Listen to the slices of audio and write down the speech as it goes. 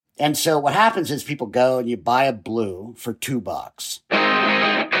And so what happens is people go and you buy a blue for $2.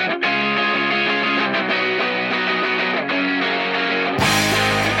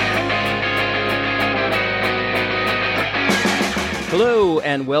 Hello,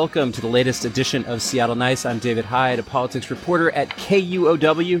 and welcome to the latest edition of Seattle Nice. I'm David Hyde, a politics reporter at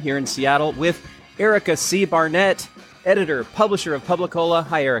KUOW here in Seattle, with Erica C. Barnett, editor, publisher of Publicola.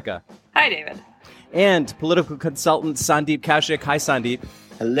 Hi, Erica. Hi, David. And political consultant Sandeep Kaushik. Hi, Sandeep.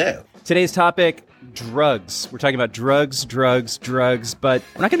 Hello. Today's topic, drugs. We're talking about drugs, but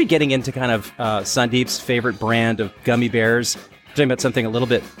we're not going to be getting into kind of Sandeep's favorite brand of gummy bears. We're talking about something a little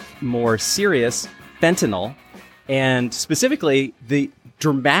bit more serious, fentanyl. And specifically, the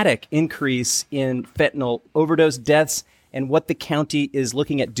dramatic increase in fentanyl overdose deaths and what the county is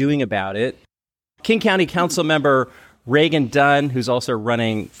looking at doing about it. King County Council member Reagan Dunn, who's also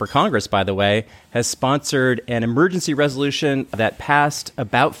running for Congress, by the way, has sponsored an emergency resolution that passed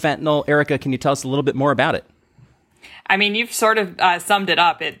about fentanyl. Erica, can you tell us a little bit more about it? I mean, you've sort of summed it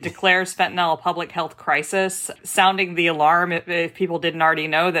up. It declares fentanyl a public health crisis, sounding the alarm if people didn't already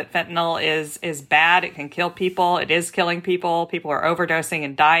know that fentanyl is bad. It can kill people. It is killing people. People are overdosing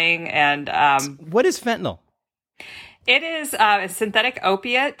and dying. And what is fentanyl? It is a synthetic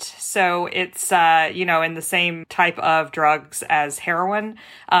opiate, so it's, in the same type of drugs as heroin,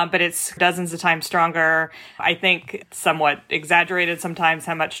 but it's dozens of times stronger. I think somewhat exaggerated sometimes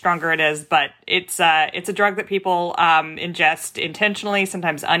how much stronger it is, but it's a drug that people ingest intentionally,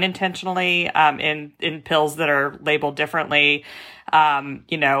 sometimes unintentionally, in pills that are labeled differently.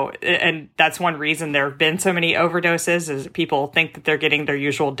 And that's one reason there have been so many overdoses is people think that they're getting their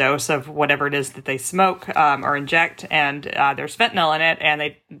usual dose of whatever it is that they smoke or inject, and there's fentanyl in it, and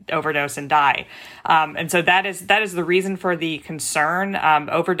they overdose and die. And so that is the reason for the concern.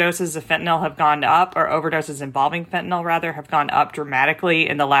 Overdoses of fentanyl have gone up, or overdoses involving fentanyl, rather, have gone up dramatically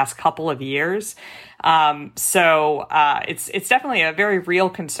in the last couple of years. So it's definitely a very real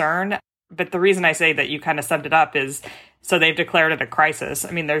concern. But the reason I say that you kind of summed it up is, so they've declared it a crisis.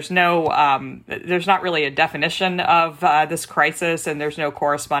 I mean, there's not really a definition of this crisis, and there's no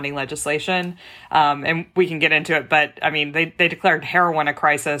corresponding legislation. And we can get into it, but I mean, they declared heroin a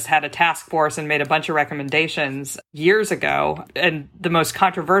crisis, had a task force, and made a bunch of recommendations years ago. And the most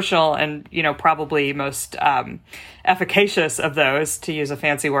controversial and, probably most efficacious of those, to use a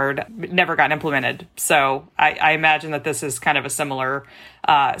fancy word, never got implemented. So I imagine that this is kind of a similar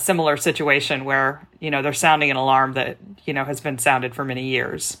situation where, they're sounding an alarm that, has been sounded for many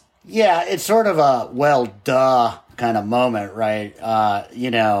years. Yeah, it's sort of a, well, duh kind of moment, right? I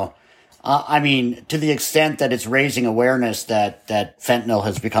mean, to the extent that it's raising awareness that fentanyl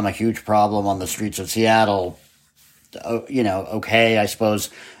has become a huge problem on the streets of Seattle, okay, I suppose,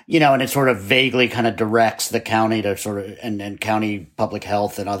 and it sort of vaguely kind of directs the county to sort of, and county public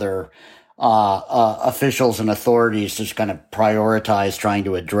health and other officials and authorities to just kind of prioritize trying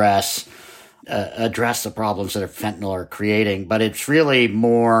to address the problems that fentanyl are creating. But it's really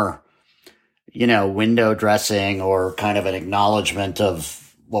more, window dressing or kind of an acknowledgement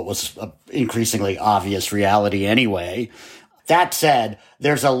of what was an increasingly obvious reality anyway. That said,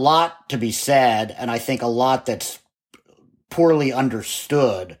 there's a lot to be said, and I think a lot that's poorly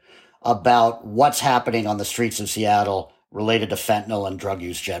understood about what's happening on the streets of Seattle related to fentanyl and drug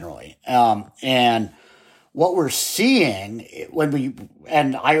use generally. And what we're seeing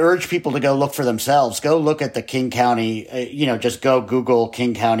and I urge people to go look for themselves, go look at the King County, just go Google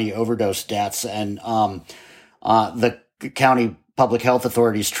King County overdose deaths, and the county public health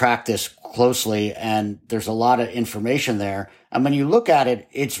authorities track this closely, and there's a lot of information there. And when you look at it,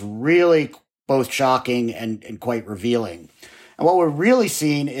 it's really both shocking and quite revealing. And what we're really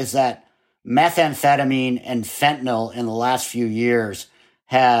seeing is that methamphetamine and fentanyl in the last few years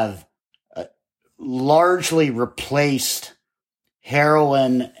have largely replaced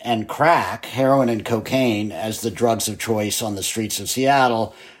heroin and cocaine as the drugs of choice on the streets of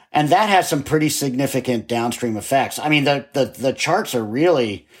Seattle. And that has some pretty significant downstream effects. I mean, the charts are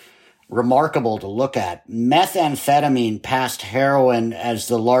really remarkable to look at. Methamphetamine passed heroin as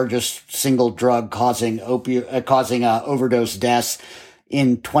the largest single drug causing overdose deaths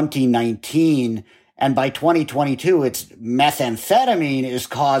in 2019. And by 2022, it's methamphetamine is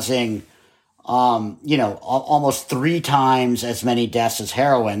causing, almost 3 times as many deaths as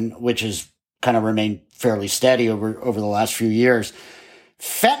heroin, which has kind of remained fairly steady over the last few years.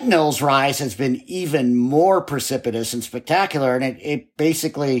 Fentanyl's rise has been even more precipitous and spectacular. And it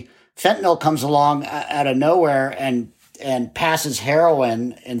basically, fentanyl comes along out of nowhere and passes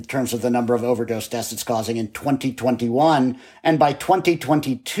heroin in terms of the number of overdose deaths it's causing in 2021. And by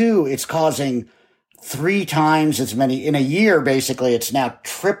 2022, it's causing 3 times as many in a year. Basically, it's now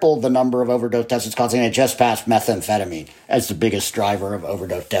tripled the number of overdose deaths it's causing. It just passed methamphetamine as the biggest driver of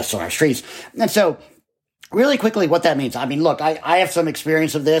overdose deaths on our streets. And so really quickly, what that means. I mean, look, I have some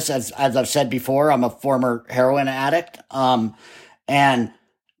experience of this. As I've said before, I'm a former heroin addict. And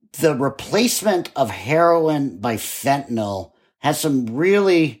the replacement of heroin by fentanyl has some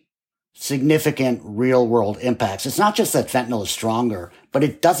really significant real world impacts. It's not just that fentanyl is stronger, but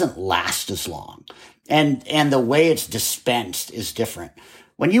it doesn't last as long. And the way it's dispensed is different.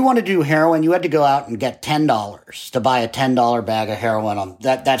 When you want to do heroin, you had to go out and get $10 to buy a $10 bag of heroin.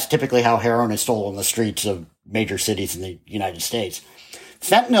 That's typically how heroin is sold on the streets of major cities in the United States.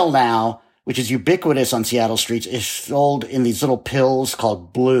 Fentanyl now, which is ubiquitous on Seattle streets, is sold in these little pills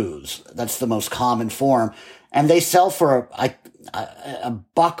called blues. That's the most common form. And they sell for a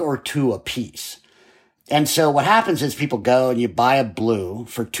buck or two a piece. And so what happens is people go and you buy a blue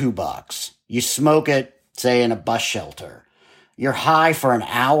for $2. You smoke it, say, in a bus shelter. You're high for an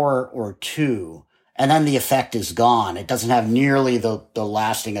hour or two, and then the effect is gone. It doesn't have nearly the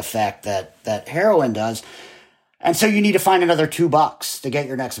lasting effect that heroin does. And so you need to find another $2 to get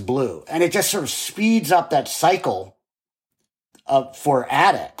your next blue. And it just sort of speeds up that cycle for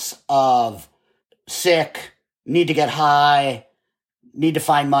addicts of sick, need to get high, need to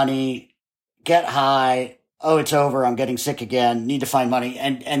find money, get high, oh, it's over, I'm getting sick again, need to find money.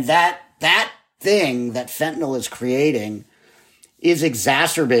 And that thing that fentanyl is creating is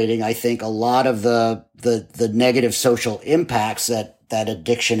exacerbating, I think, a lot of the negative social impacts that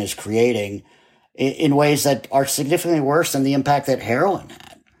addiction is creating in ways that are significantly worse than the impact that heroin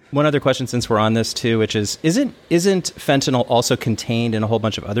had. One other question, since we're on this too, which is, isn't fentanyl also contained in a whole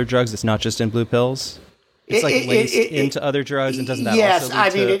bunch of other drugs? It's not just in blue pills? It's laced into other drugs, and doesn't that yes, also I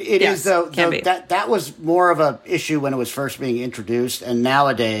mean, it yes, is, though that was more of an issue when it was first being introduced, and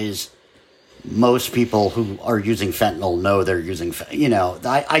nowadays most people who are using fentanyl know they're using,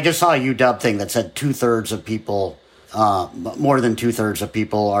 I just saw a UW thing that said 2/3 of people, more than 2/3 of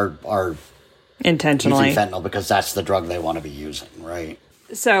people are intentionally using fentanyl because that's the drug they want to be using, right?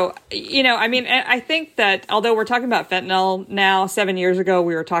 So, I think that although we're talking about fentanyl now, 7 years ago,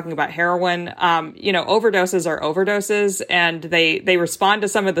 we were talking about heroin. Overdoses are overdoses, and they respond to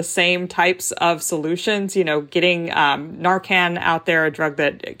some of the same types of solutions, getting Narcan out there, a drug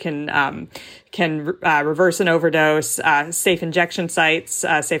that can reverse an overdose, safe injection sites,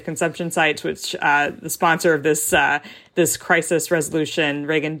 safe consumption sites, which the sponsor of this crisis resolution,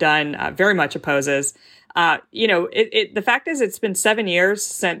 Reagan Dunn, very much opposes. The fact is, it's been 7 years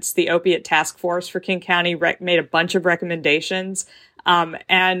since the opiate task force for King County made a bunch of recommendations.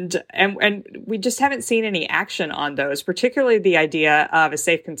 And we just haven't seen any action on those, particularly the idea of a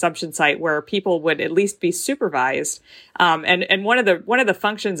safe consumption site where people would at least be supervised. And one of the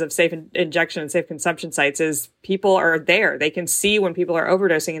functions of safe injection and safe consumption sites is people are there. They can see when people are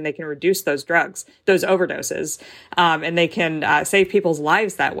overdosing and they can reduce those overdoses. And they can save people's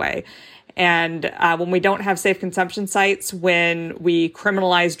lives that way. And when we don't have safe consumption sites, when we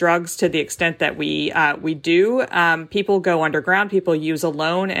criminalize drugs to the extent that we do, people go underground, people use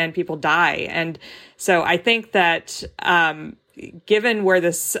alone, and people die. And so I think that given where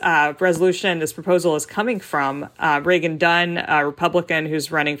this resolution, this proposal is coming from, Reagan Dunn, a Republican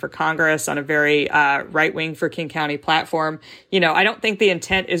who's running for Congress on a very right-wing for King County platform, I don't think the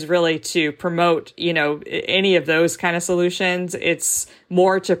intent is really to promote, any of those kind of solutions. It's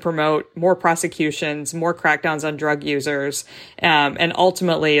more to promote more prosecutions, more crackdowns on drug users, and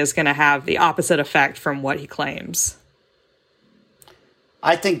ultimately is going to have the opposite effect from what he claims.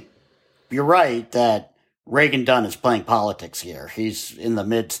 I think you're right that Reagan Dunn is playing politics here. He's in the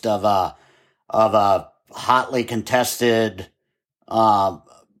midst of a hotly contested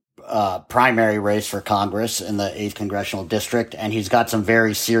primary race for Congress in the 8th Congressional District, and he's got some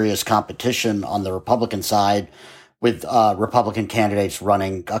very serious competition on the Republican side with Republican candidates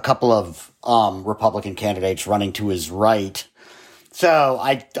running, a couple of Republican candidates running to his right. So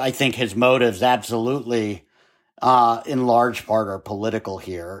I think his motives absolutely in large part are political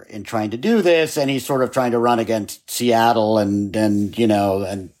here in trying to do this. And he's sort of trying to run against Seattle and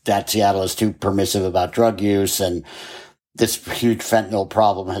that Seattle is too permissive about drug use. And this huge fentanyl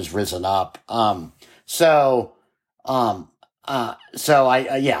problem has risen up. So I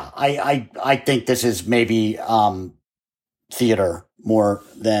think this is maybe, theater more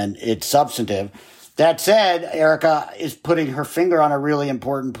than it's substantive. That said, Erica is putting her finger on a really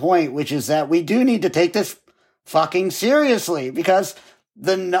important point, which is that we do need to take this fucking seriously, because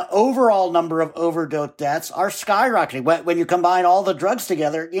the overall number of overdose deaths are skyrocketing. When you combine all the drugs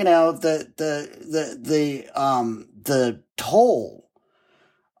together, the toll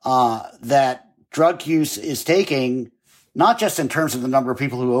that drug use is taking, not just in terms of the number of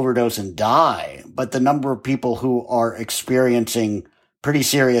people who overdose and die, but the number of people who are experiencing pretty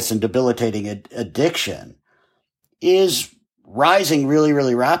serious and debilitating addiction, is rising really,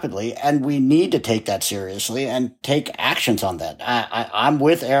 really rapidly. And we need to take that seriously and take actions on that. I'm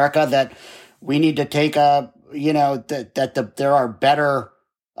with Erica that we need to take there are better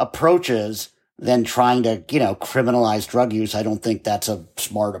approaches than trying to, criminalize drug use. I don't think that's a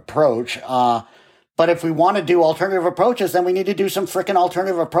smart approach. But if we want to do alternative approaches, then we need to do some freaking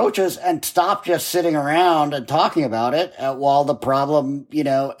alternative approaches and stop just sitting around and talking about it while the problem,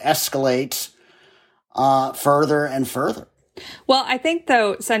 escalates further and further. Well, I think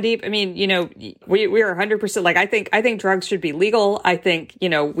though, Sandeep, I mean, we are 100% like, I think drugs should be legal. I think,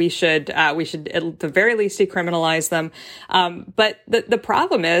 we should at the very least decriminalize them. But the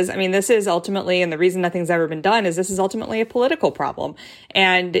problem is, I mean, this is ultimately, and the reason nothing's ever been done is this is ultimately a political problem.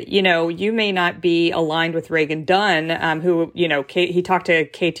 And, you may not be aligned with Reagan Dunn, who, he talked to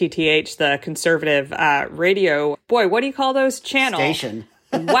KTTH, the conservative, radio. Boy, what do you call those channels? Station.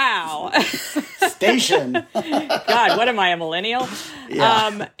 Wow. Station. God, what am I, a millennial?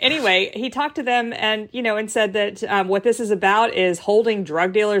 Yeah. Anyway, he talked to them and said that what this is about is holding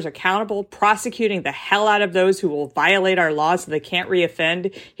drug dealers accountable, prosecuting the hell out of those who will violate our laws so they can't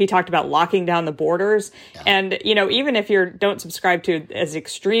reoffend. He talked about locking down the borders. Yeah. And, even if you don't subscribe to as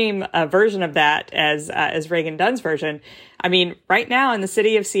extreme a version of that as Reagan Dunn's version, I mean, right now in the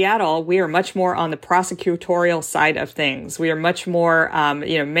city of Seattle, we are much more on the prosecutorial side of things. We are much more,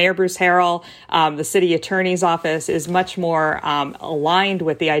 Mayor Bruce Harrell, the city attorney's office is much more aligned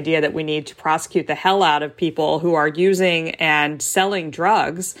with the idea that we need to prosecute the hell out of people who are using and selling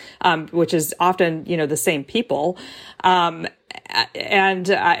drugs, which is often, the same people. And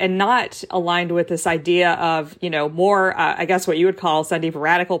not aligned with this idea of, more, I guess what you would call, Sandeep,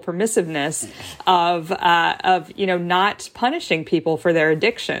 radical permissiveness of not punishing people for their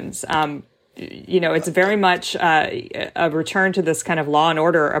addictions. It's very much a return to this kind of law and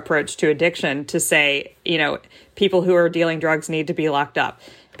order approach to addiction to say, people who are dealing drugs need to be locked up.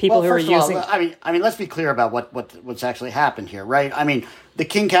 People who are using. I mean, let's be clear about what's actually happened here, right? I mean, the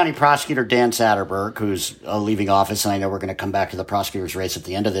King County prosecutor Dan Satterberg, who's leaving office, and I know we're going to come back to the prosecutor's race at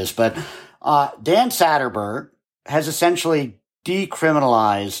the end of this, but Dan Satterberg has essentially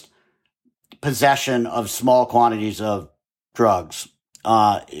decriminalized possession of small quantities of drugs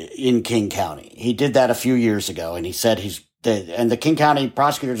in King County. He did that a few years ago, and he said and the King County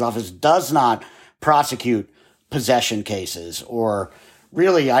prosecutor's office does not prosecute possession cases, or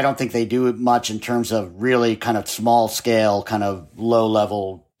really, I don't think they do much in terms of really kind of small scale, kind of low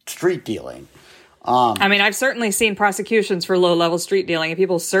level street dealing. I've certainly seen prosecutions for low level street dealing, and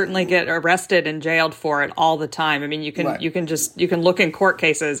people certainly get arrested and jailed for it all the time. I mean, you can look in court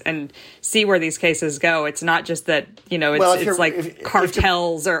cases and see where these cases go. It's not just that, it's like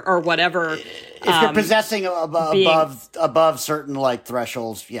cartels or whatever. If you're possessing above certain like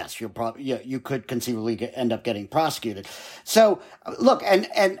thresholds, yes, you could conceivably end up getting prosecuted. So look,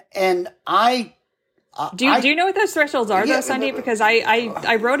 and I. Do you know what those thresholds are, though, Sandeep? Because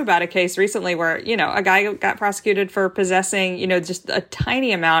I wrote about a case recently where, a guy got prosecuted for possessing, just a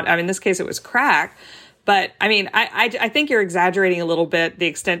tiny amount. I mean, in this case, it was crack. But I mean, I think you're exaggerating a little bit the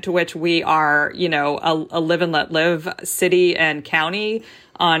extent to which we are, a live and let live city and county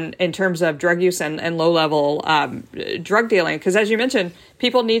in terms of drug use and low level drug dealing. Because as you mentioned,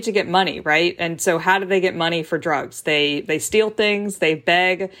 people need to get money, right? And so how do they get money for drugs? They steal things, they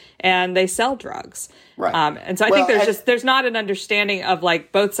beg, and they sell drugs. Right. And so I think there's not an understanding of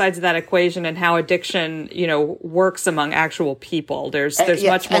like both sides of that equation and how addiction, works among actual people. There's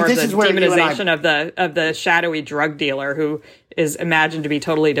much more of the demonization of the shadowy drug dealer who is imagined to be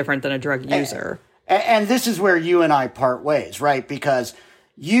totally different than a drug user. And this is where you and I part ways, right? Because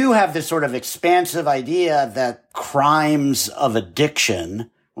you have this sort of expansive idea that crimes of addiction,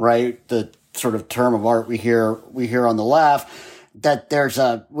 right? The sort of term of art we hear on the left,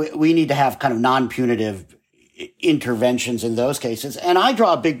 that we need to have kind of non-punitive interventions in those cases. And I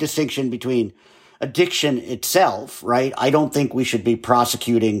draw a big distinction between addiction itself, right? I don't think we should be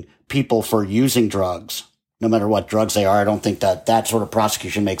prosecuting people for using drugs, no matter what drugs they are. I don't think that sort of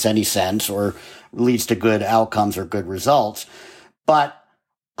prosecution makes any sense or leads to good outcomes or good results. But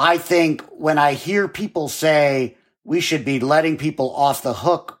I think when I hear people say we should be letting people off the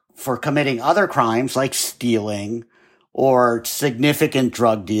hook for committing other crimes like stealing or significant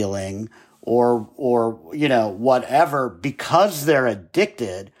drug dealing or whatever because they're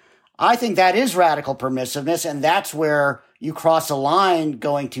addicted, I think that is radical permissiveness, and that's where you cross a line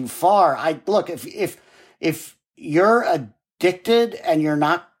going too far. If you're addicted and you're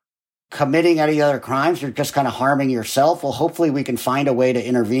not committing any other crimes, you're just kind of harming yourself. Well, hopefully we can find a way to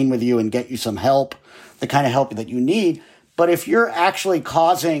intervene with you and get you some help, the kind of help that you need. But if you're actually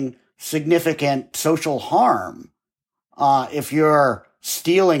causing significant social harm, if you're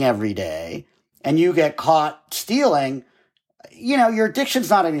stealing every day and you get caught stealing, your addiction's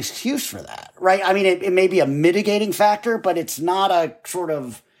not an excuse for that, right? I mean, it may be a mitigating factor, but it's not a sort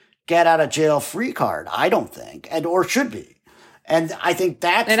of get out of jail free card, I don't think, or should be. And I think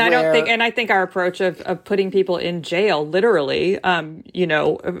that's I think our approach of putting people in jail, literally,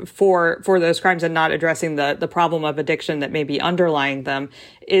 for those crimes and not addressing the problem of addiction that may be underlying them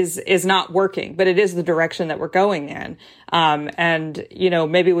is not working. But it is the direction that we're going in.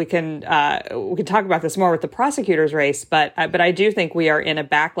 Maybe we can talk about this more with the prosecutor's race. But I do think we are in a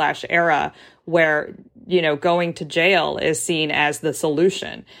backlash era where going to jail is seen as the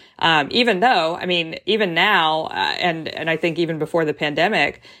solution. Even now, and I think even before the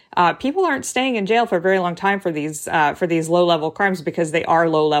pandemic, people aren't staying in jail for a very long time for these low-level crimes because they are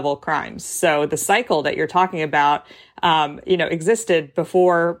low-level crimes. So the cycle that you're talking about, existed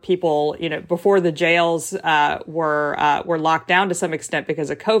before people, before the jails were locked down to some extent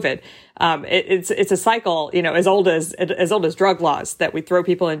because of COVID. It's a cycle, as old as drug laws, that we throw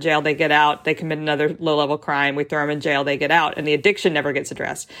people in jail, they get out, they commit another low-level crime, we throw them in jail, they get out, and the addiction never gets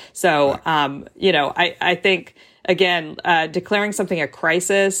addressed. So, I think, again, declaring something a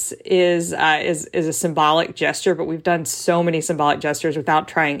crisis is a symbolic gesture, but we've done so many symbolic gestures without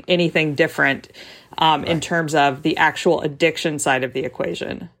trying anything different in terms of the actual addiction side of the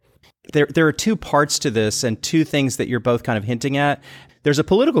equation. There are two parts to this and two things that you're both kind of hinting at. There's a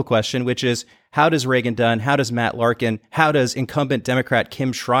political question, which is how does Reagan Dunn, how does Matt Larkin, how does incumbent Democrat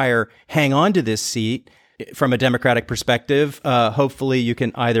Kim Schreier hang on to this seat from a Democratic perspective? Hopefully you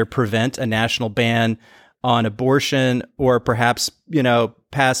can either prevent a national ban on abortion or perhaps,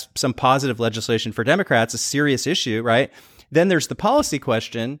 pass some positive legislation for Democrats, a serious issue, right? Then there's the policy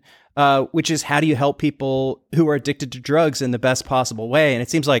question, which is how do you help people who are addicted to drugs in the best possible way? And it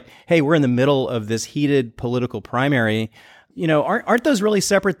seems like, hey, we're in the middle of this heated political primary. Aren't those really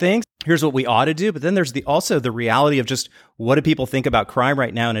separate things? Here's what we ought to do. But then there's also the reality of just what do people think about crime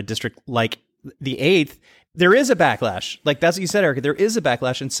right now in a district like the 8th? There is a backlash. Like that's what you said, Erica. There is a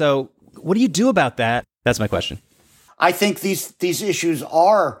backlash. And so what do you do about that? That's my question. I think these issues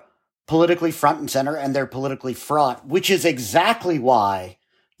are politically front and center, and they're politically fraught, which is exactly why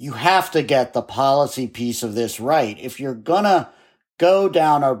you have to get the policy piece of this right. If you're going to go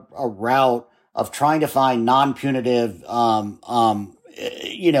down a route of trying to find non-punitive,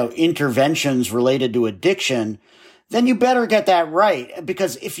 interventions related to addiction, then you better get that right.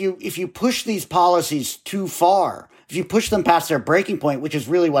 Because if you push these policies too far, if you push them past their breaking point, which is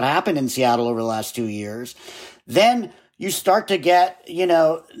really what happened in Seattle over the last 2 years, then you start to get,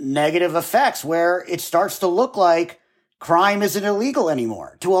 negative effects where it starts to look like crime isn't illegal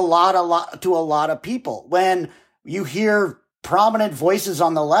anymore to a lot of people. When you hear prominent voices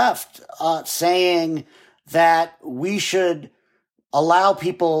on the left saying that we should allow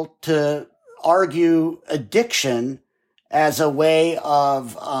people to argue addiction as a way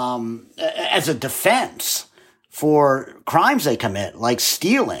of as a defense for crimes they commit, like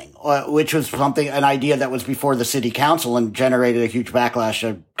stealing, which was an idea that was before the city council and generated a huge backlash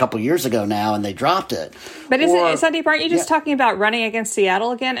a couple of years ago now, and they dropped it. But Sandeep, aren't you just talking about running against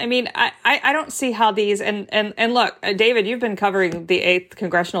Seattle again? I mean, I don't see how these, and look, David, you've been covering the 8th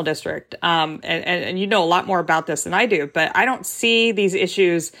congressional district, and you know a lot more about this than I do, but I don't see these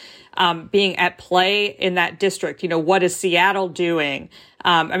issues being at play in that district. What is Seattle doing?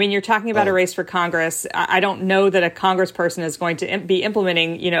 You're talking about a race for Congress. I don't know that a congressperson is going to be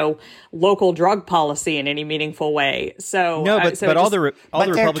implementing, local drug policy in any meaningful way. So no, but all the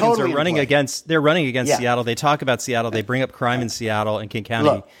Republicans are running against. They're running against Seattle. They talk about Seattle. They bring up crime in Seattle and King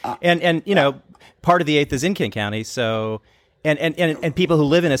County, and part of the 8th is in King County. So and people who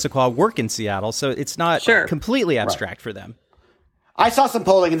live in Issaquah work in Seattle. So it's not completely abstract for them. I saw some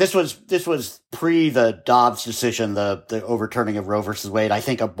polling, and this was pre the Dobbs decision, the overturning of Roe versus Wade. I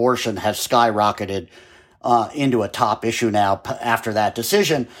think abortion has skyrocketed into a top issue now after that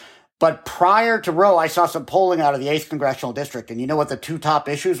decision. But prior to Roe, I saw some polling out of the 8th congressional district, and you know what the two top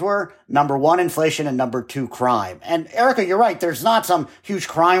issues were? Number 1, inflation, and number 2, crime. And Erica, you're right. There's not some huge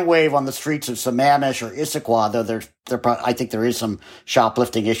crime wave on the streets of Sammamish or Issaquah, though I think there is some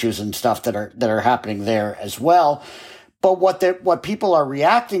shoplifting issues and stuff that are happening there as well. But what people are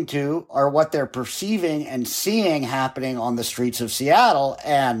reacting to are what they're perceiving and seeing happening on the streets of Seattle.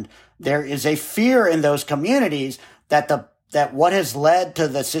 And there is a fear in those communities that what has led to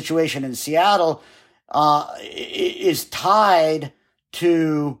the situation in Seattle is tied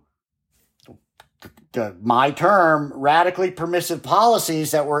to my term, radically permissive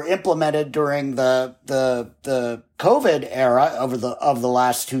policies that were implemented during the COVID era of the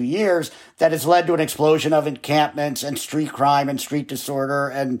last 2 years that has led to an explosion of encampments and street crime and street disorder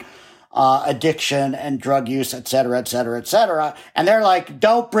and addiction and drug use, et cetera, et cetera, et cetera. And they're like,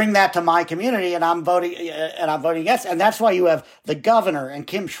 don't bring that to my community. And I'm voting yes. And that's why you have the governor and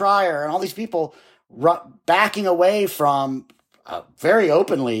Kim Schreier and all these people backing away from very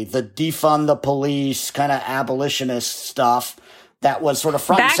openly the defund the police kind of abolitionist stuff that was sort of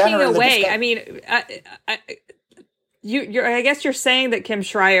front and center. Backing away. I mean, I guess you're saying that Kim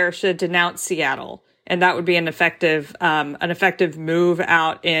Schreier should denounce Seattle. And that would be an effective move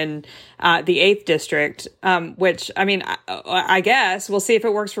out in the 8th district, which, I mean, I guess we'll see if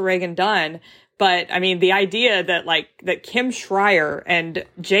it works for Reagan Dunn. But I mean, the idea that Kim Schreier and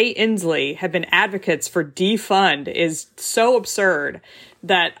Jay Inslee have been advocates for defund is so absurd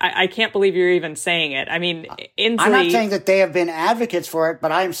that I can't believe you're even saying it. I mean, Inslee. I'm not saying that they have been advocates for it,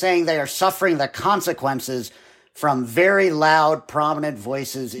 but I'm saying they are suffering the consequences from very loud, prominent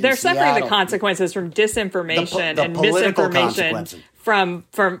voices in They're Seattle. Suffering the consequences from disinformation the and misinformation from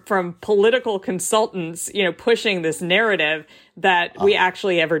political consultants, pushing this narrative that we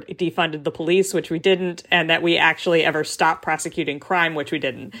actually ever defunded the police, which we didn't, and that we actually ever stopped prosecuting crime, which we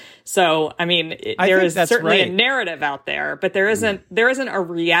didn't. So, I mean, there is certainly a narrative out there, but there isn't a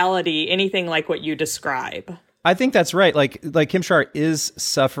reality, anything like what you describe. I think that's right. Like Kim Schreier is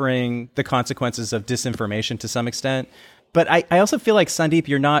suffering the consequences of disinformation to some extent. But I also feel like, Sandeep,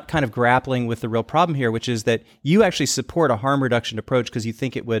 you're not kind of grappling with the real problem here, which is that you actually support a harm reduction approach because you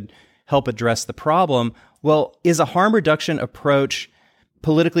think it would help address the problem. Well, is a harm reduction approach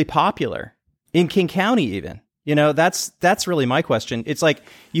politically popular in King County even? That's really my question. It's like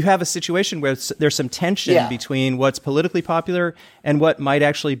you have a situation where there's some tension between what's politically popular and what might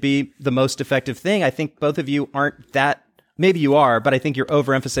actually be the most effective thing. I think both of you aren't that, maybe you are, but I think you're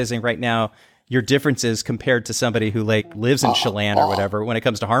overemphasizing right now your differences compared to somebody who lives in Chelan or whatever when it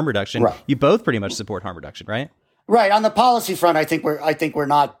comes to harm reduction. Right. You both pretty much support harm reduction, right? Right. On the policy front, I think we're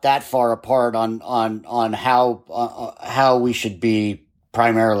not that far apart on how we should be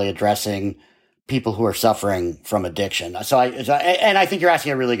primarily addressing people who are suffering from addiction. So I think you're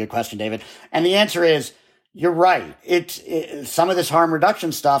asking a really good question, David. And the answer is, you're right. Some of this harm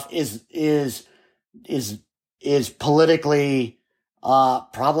reduction stuff is politically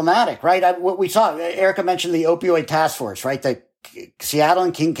problematic, right? What we saw, Erica mentioned the opioid task force, right? The Seattle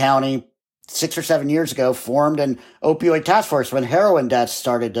and King County 6 or 7 years ago formed an opioid task force when heroin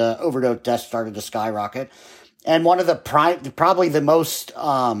overdose deaths started to skyrocket. And one of the probably the most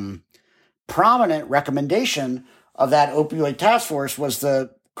prominent recommendation of that opioid task force was the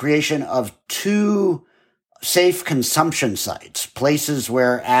creation of 2 safe consumption sites, places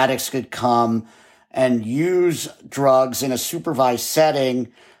where addicts could come and use drugs in a supervised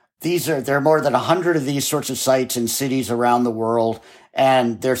setting. There are more than 100 of these sorts of sites in cities around the world,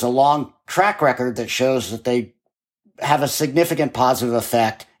 and there's a long track record that shows that they have a significant positive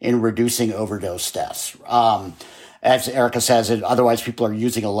effect in reducing overdose deaths. As Erica says, otherwise people are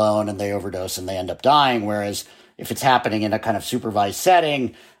using alone and they overdose and they end up dying. Whereas if it's happening in a kind of supervised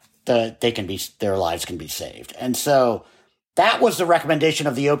setting, their lives can be saved. And so that was the recommendation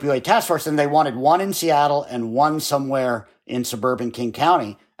of the opioid task force. And they wanted one in Seattle and one somewhere in suburban King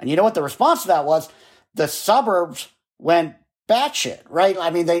County. And you know what the response to that was? The suburbs went batshit, right?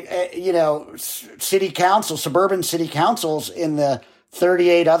 I mean, suburban city councils in the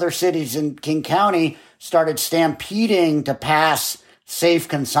 38 other cities in King County started stampeding to pass safe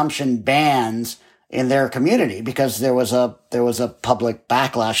consumption bans in their community because there was a public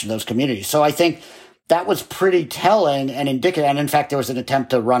backlash in those communities. So I think that was pretty telling and indicative. And in fact, there was an attempt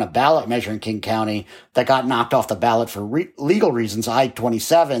to run a ballot measure in King County that got knocked off the ballot for legal reasons,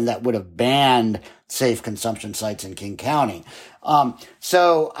 I-27, that would have banned safe consumption sites in King County.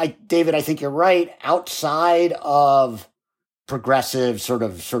 David, I think you're right. Outside of progressive sort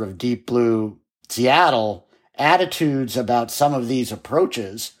of deep blue Seattle, attitudes about some of these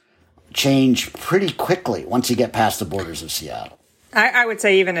approaches change pretty quickly once you get past the borders of Seattle. I would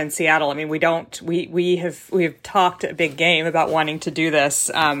say even in Seattle, I mean, we have talked a big game about wanting to do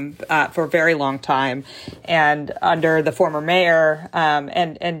this for a very long time, and under the former mayor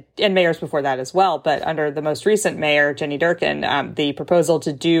and mayors before that as well, but under the most recent mayor, Jenny Durkin, the proposal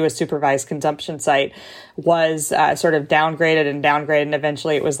to do a supervised consumption site was sort of downgraded, and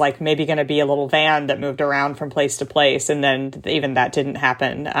eventually it was like maybe going to be a little van that moved around from place to place, and then even that didn't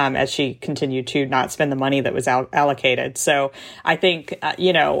happen as she continued to not spend the money that was allocated. So I think,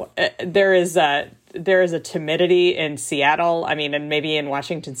 there is there is a timidity in Seattle, I mean, and maybe in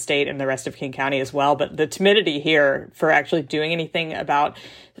Washington State and the rest of King County as well, but the timidity here for actually doing anything about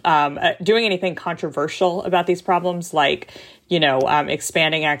doing anything controversial about these problems, like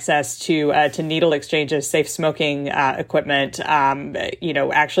expanding access to needle exchanges, safe smoking equipment,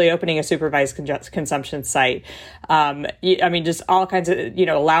 actually opening a supervised consumption site. Just all kinds of,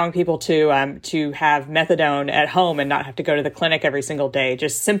 allowing people to have methadone at home and not have to go to the clinic every single day.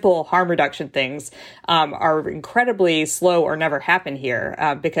 Just simple harm reduction things are incredibly slow or never happen here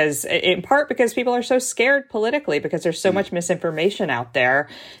in part because people are so scared politically because there's so much misinformation out there,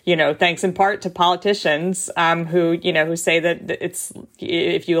 thanks in part to politicians who say that it's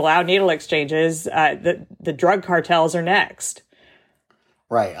if you allow needle exchanges, the drug cartels are next.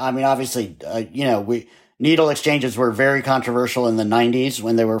 Right. I mean, obviously, needle exchanges were very controversial in the 90s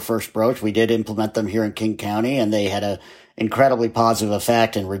when they were first broached. We did implement them here in King County, and they had a incredibly positive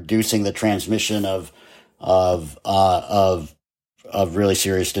effect in reducing the transmission of really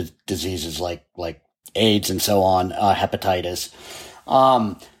serious diseases like AIDS and so on, hepatitis.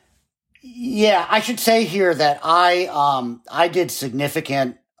 I should say here that I did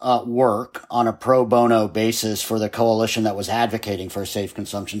significant work on a pro bono basis for the coalition that was advocating for a safe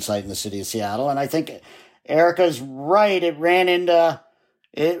consumption site in the city of Seattle. And I think Erica's right. It ran into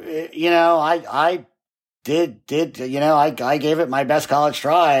it. I gave it my best college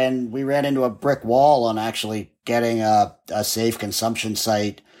try, and we ran into a brick wall on actually getting a safe consumption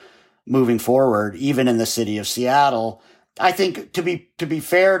site moving forward, even in the city of Seattle. I think to be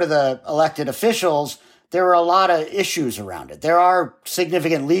fair to the elected officials, there were a lot of issues around it. There are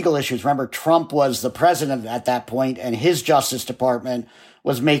significant legal issues. Remember, Trump was the president at that point, and his Justice Department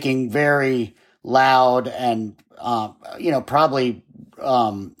was making very loud and, probably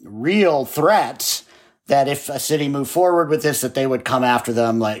real threats that if a city moved forward with this, that they would come after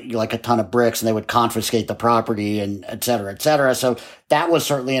them like a ton of bricks, and they would confiscate the property and et cetera, et cetera. So that was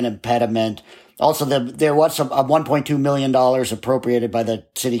certainly an impediment. Also, there was a $1.2 million appropriated by the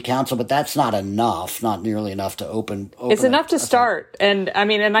city council, but that's not enough, not nearly enough to open. It's enough to start. And I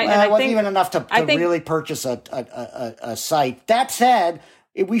mean, and I wasn't think even enough to really purchase a site. That said,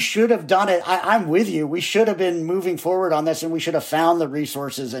 we should have done it. I'm with you. We should have been moving forward on this, and we should have found the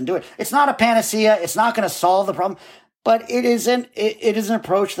resources and do it. It's not a panacea. It's not going to solve the problem, but it is an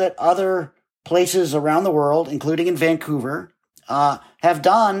approach that other places around the world, including in Vancouver, have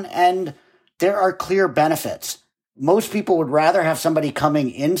done, and there are clear benefits. Most people would rather have somebody coming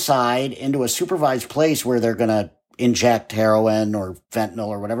inside into a supervised place where they're going to inject heroin or fentanyl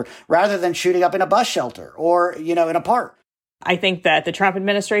or whatever, rather than shooting up in a bus shelter or, in a park. I think that the Trump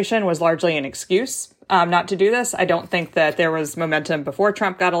administration was largely an excuse not to do this. I don't think that there was momentum before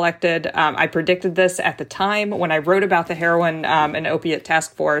Trump got elected. I predicted this at the time when I wrote about the heroin and opiate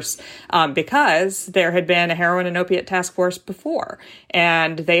task force because there had been a heroin and opiate task force before.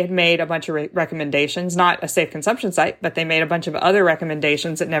 And they had made a bunch of recommendations, not a safe consumption site, but they made a bunch of other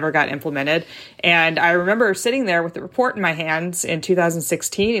recommendations that never got implemented. And I remember sitting there with the report in my hands in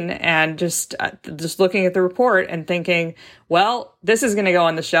 2016 and just looking at the report and thinking, well, this is going to go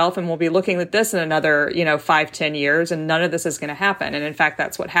on the shelf and we'll be looking at this in another, 5-10 years, and none of this is going to happen. And in fact,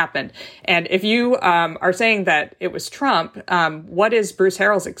 that's what happened. And if you are saying that it was Trump, what is Bruce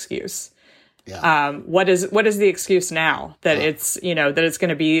Harrell's excuse? Yeah. What is the excuse now that it's going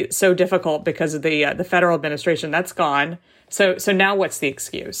to be so difficult because of the federal administration? That's gone. So now what's the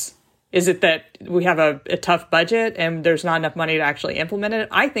excuse? Is it that we have a tough budget and there's not enough money to actually implement it?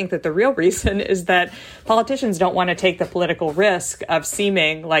 I think that the real reason is that politicians don't want to take the political risk of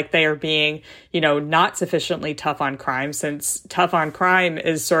seeming like they are being, not sufficiently tough on crime, since tough on crime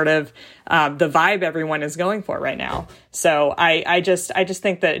is sort of the vibe everyone is going for right now. So I just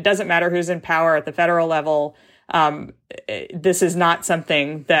think that it doesn't matter who's in power at the federal level. This is not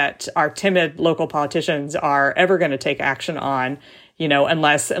something that our timid local politicians are ever going to take action on,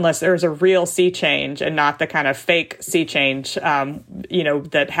 unless there's a real sea change and not the kind of fake sea change,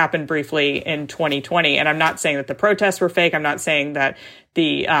 that happened briefly in 2020. And I'm not saying that the protests were fake. I'm not saying that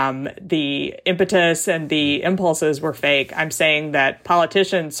the impetus and the impulses were fake. I'm saying that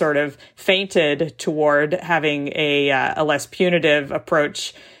politicians sort of fainted toward having a less punitive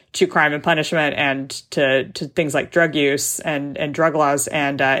approach to crime and punishment and to things like drug use and drug laws,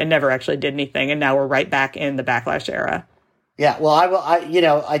 and it never actually did anything. And now we're right back in the backlash era. Yeah, well,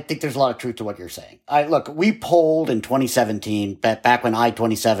 I think there's a lot of truth to what you're saying. Look, we polled in 2017, back when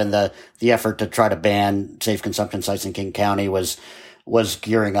I-27, the effort to try to ban safe consumption sites in King County was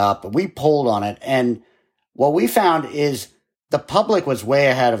gearing up. We polled on it, and what we found is the public was way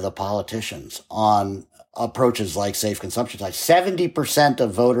ahead of the politicians on approaches like safe consumption sites. 70%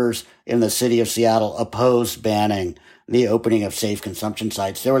 of voters in the city of Seattle opposed banning the opening of safe consumption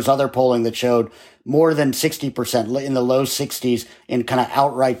sites. There was other polling that showed more than 60%, in the low 60s, in kind of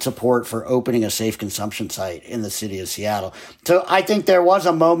outright support for opening a safe consumption site in the city of Seattle. So I think there was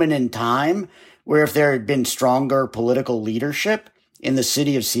a moment in time where if there had been stronger political leadership in the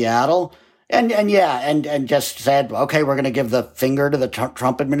city of Seattle, and just said, okay, we're going to give the finger to the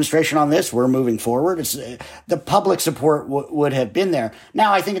Trump administration on this. We're moving forward. The public support would have been there.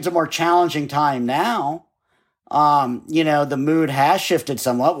 Now, I think it's a more challenging time now. The mood has shifted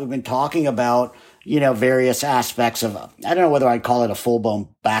somewhat. We've been talking about, various aspects of, I don't know whether I'd call it a full-blown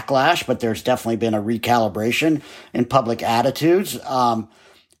backlash, but there's definitely been a recalibration in public attitudes,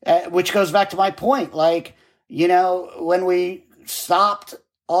 which goes back to my point. Like, when we stopped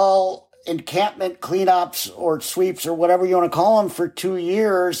all encampment cleanups or sweeps or whatever you want to call them for 2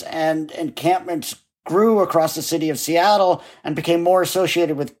 years, and encampments grew across the city of Seattle and became more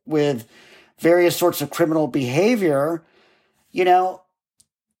associated with various sorts of criminal behavior,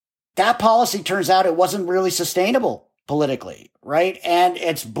 that policy turns out it wasn't really sustainable politically, right? And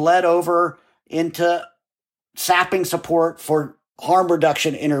it's bled over into sapping support for harm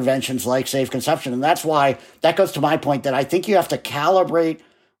reduction interventions like safe consumption. And that's why that goes to my point that I think you have to calibrate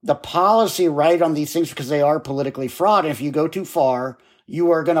the policy right on these things because they are politically fraught. And if you go too far,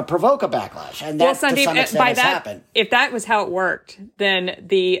 you are going to provoke a backlash. And that, Sandeep, to some extent, has happened. If that was how it worked, then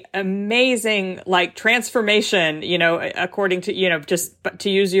the amazing, transformation, according to, just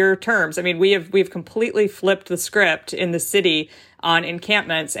to use your terms, I mean, we've completely flipped the script in the city on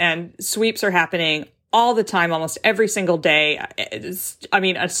encampments, and sweeps are happening all the time, almost every single day.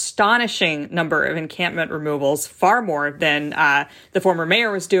 Astonishing number of encampment removals, far more than the former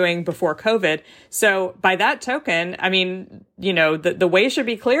mayor was doing before COVID. So by that token, the way should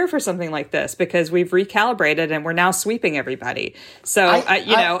be clear for something like this because we've recalibrated and we're now sweeping everybody. So,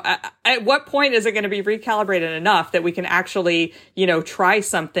 at what point is it going to be recalibrated enough that we can actually, try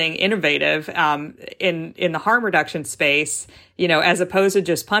something innovative in the harm reduction space, as opposed to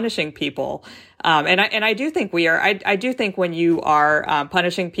just punishing people? And I do think we are. I do think when you are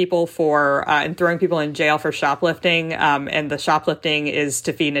punishing people for and throwing people in jail for shoplifting, and the shoplifting is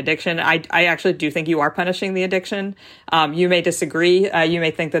to feed an addiction, I actually do think you are punishing the addiction. You may disagree. You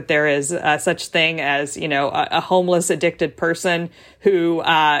may think that there is such thing as a homeless addicted person who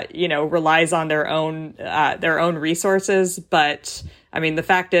relies on their own resources, but the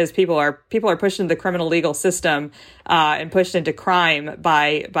fact is people are pushed into the criminal legal system and pushed into crime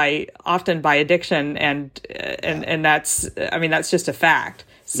by often by addiction, and that's just a fact.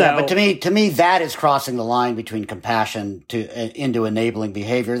 So, yeah, but to me, that is crossing the line between compassion into enabling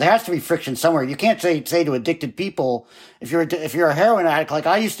behavior. There has to be friction somewhere. You can't say to addicted people, if you're a heroin addict like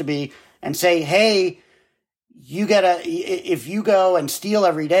I used to be, and say, hey, if you go and steal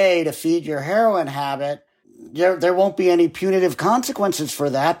every day to feed your heroin habit, there won't be any punitive consequences for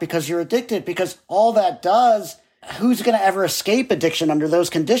that because you're addicted. Because all that does, who's going to ever escape addiction under those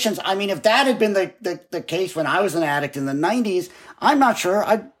conditions? If that had been the case when I was an addict in the 90s, I'm not sure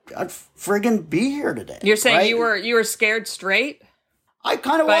I'd friggin' be here today. You're saying right? you were scared straight? I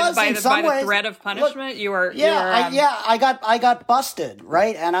kind of was by in some ways. The threat of punishment. Look, I got busted,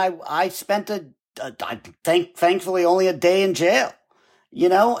 right? And I spent thankfully only a day in jail,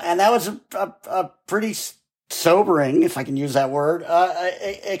 and that was a pretty sobering, if I can use that word,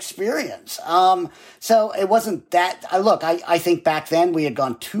 experience. So it wasn't that. I think back then we had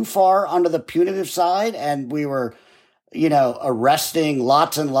gone too far onto the punitive side, and we were, arresting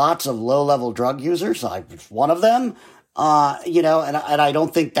lots and lots of low-level drug users. I was one of them. And I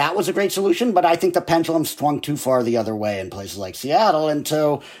don't think that was a great solution, but I think the pendulum swung too far the other way in places like Seattle. And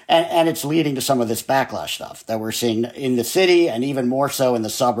so, and it's leading to some of this backlash stuff that we're seeing in the city and even more so in the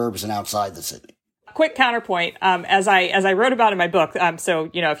suburbs and outside the city. Quick counterpoint, as I wrote about in my book.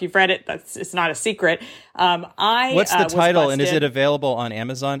 So, if you've read it, it's not a secret. What's the title, and is it available on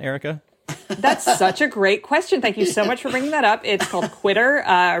Amazon, Erica? That's such a great question. Thank you so much for bringing that up. It's called Quitter,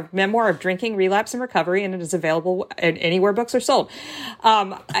 a memoir of drinking, relapse, and recovery, and it is available anywhere books are sold.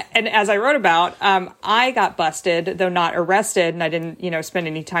 And as I wrote about, I got busted, though not arrested, and I didn't, spend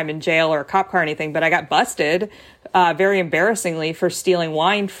any time in jail or a cop car or anything, but I got busted very embarrassingly for stealing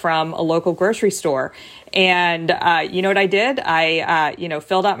wine from a local grocery store. And you know what I did? I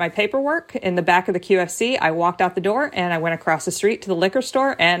filled out my paperwork in the back of the QFC. I walked out the door and I went across the street to the liquor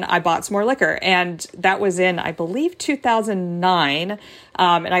store and I bought some more liquor. And that was in, I believe, 2009. And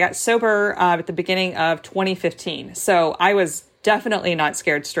I got sober at the beginning of 2015. So I was Definitely not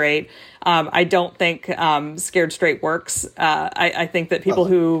scared straight. I don't think scared straight works. I think that people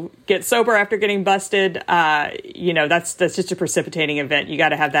who get sober after getting busted, that's just a precipitating event. You got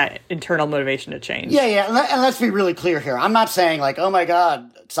to have that internal motivation to change. Yeah. And let's be really clear here. I'm not saying like, oh my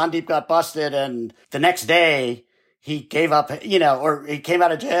God, Sandeep got busted and the next day he gave up, or he came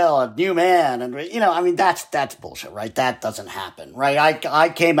out of jail a new man. And, that's bullshit, right? That doesn't happen, right? I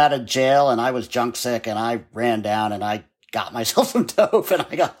came out of jail and I was junk sick and I ran down and I got myself some dope and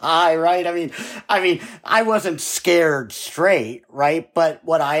I got high, right? I mean, I wasn't scared straight, right? But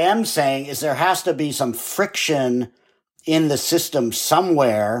what I am saying is there has to be some friction in the system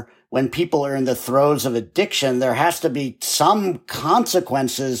somewhere when people are in the throes of addiction. There has to be some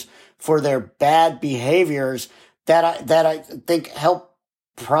consequences for their bad behaviors that I think help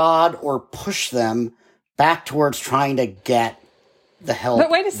prod or push them back towards trying to get the help. But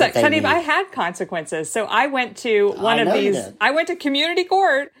wait a sec, Sandeep, I had consequences. So I went to I went to community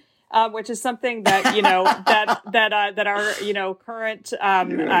court, which is something that, that our, current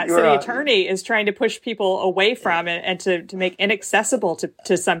city attorney is trying to push people away from and to make inaccessible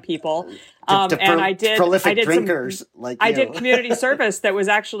to some people. I did drinkers I did community service that was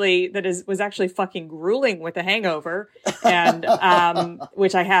actually fucking grueling with a hangover, and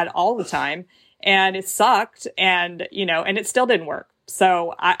which I had all the time, and it sucked, and and it still didn't work.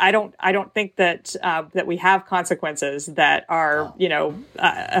 So I don't think that we have consequences that are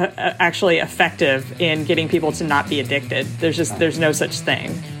actually effective in getting people to not be addicted. There's no such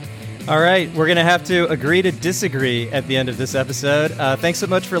thing. All right, we're going to have to agree to disagree at the end of this episode. Thanks so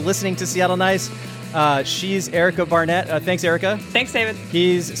much for listening to Seattle Nice. She's Erica Barnett. Thanks, Erica. Thanks, David.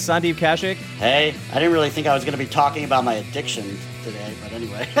 He's Sandeep Kashik. Hey, I didn't really think I was going to be talking about my addiction today, but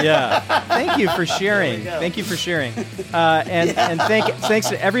anyway. Yeah. Thank you for sharing. Thank you for sharing. And thanks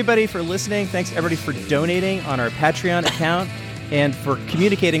to everybody for listening. Thanks to everybody for donating on our Patreon account and for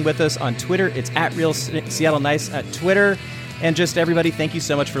communicating with us on Twitter. It's @RealSeattleNice at Twitter. And just everybody, thank you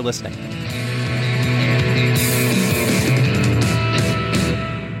so much for listening.